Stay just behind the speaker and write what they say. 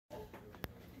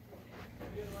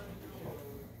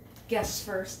guests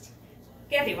first.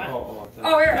 Kathy, what? Oh, we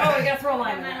gotta throw a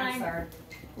line in there. I'm sorry.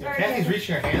 Yeah, Kathy's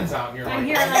reaching her hands out and you're I'm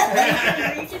like... here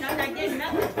like reaching, I'm not getting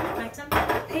nothing. Like something.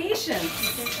 Patience.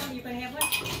 Is there something you gonna have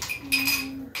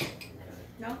one?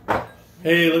 No?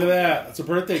 Hey, look at that. It's a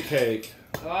birthday cake.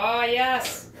 Oh,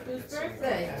 yes. Whose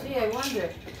birthday? Gee, I wonder.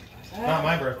 Not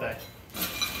my birthday.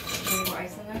 Any more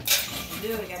ice in there? We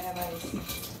do. We gotta have ice.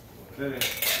 Okay.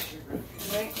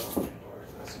 Right.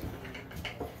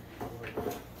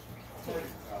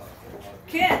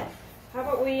 Kid, how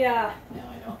about we,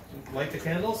 Light the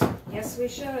candles? yes, we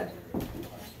should.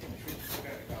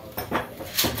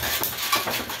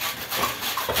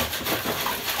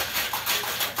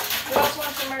 Who else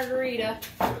wants a margarita?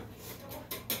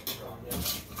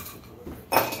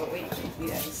 Oh, wait, you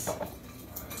guys.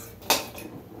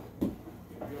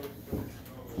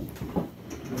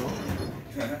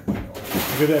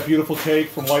 Look at that beautiful cake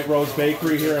from White Rose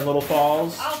Bakery here in Little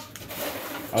Falls. Oh.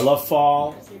 I love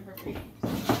fall.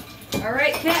 All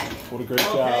right, Kit. What a great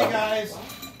Okay, job. guys.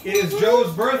 It is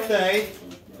Joe's birthday.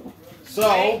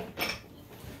 So,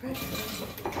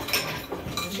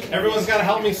 everyone's got to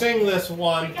help me sing this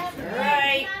one. All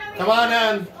right. Come on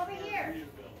in. Over here.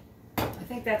 I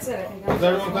think that's it. I think Is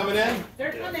everyone coming in?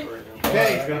 They're coming. I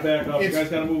Okay. gotta back up. You guys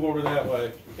gotta move over that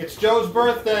way. It's Joe's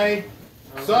birthday.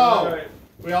 So,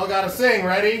 we all got to sing.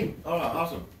 Ready? Oh,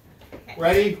 awesome.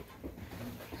 Ready?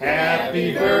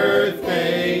 Happy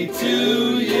birthday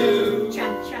to you.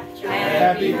 Chop, chop, chop.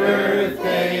 Happy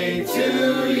birthday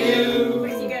to you. What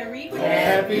is you gotta read?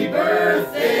 Happy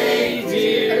birthday,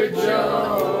 dear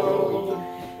Joe.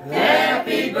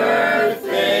 Happy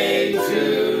birthday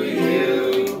to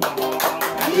you.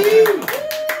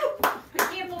 I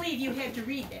can't believe you had to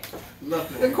read that.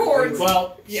 the chords.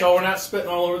 Well, so we're not spitting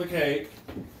all over the cake.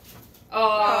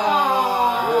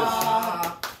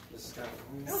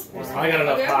 I got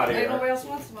enough pot Nobody here. else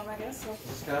wants one, I guess. So.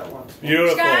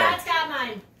 Beautiful. Scott's got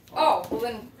mine. Oh, well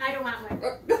then. I don't want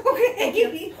one.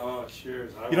 Okay. Oh,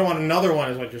 cheers. You don't want another one,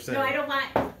 is what you're saying. No, I don't want.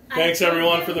 Thanks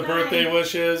everyone for the birthday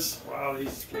wishes. Wow,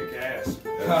 these kick ass.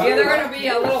 Yeah, they're gonna be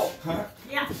a little. Yeah.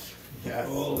 Yes. I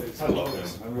love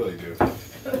this. I really do.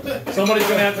 Somebody's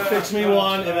gonna have to fix me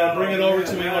one and then bring it over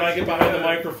to me when I get behind the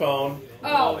microphone.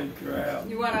 Oh, Holy crap.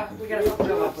 we gotta hook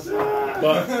them up with that.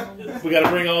 But we gotta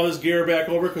bring all this gear back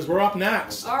over because we're up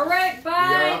next. All right, bye.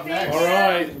 You're up Thank next. All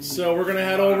right, so we're gonna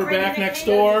head over back next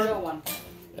door.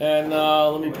 And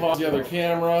let me pause the other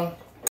camera.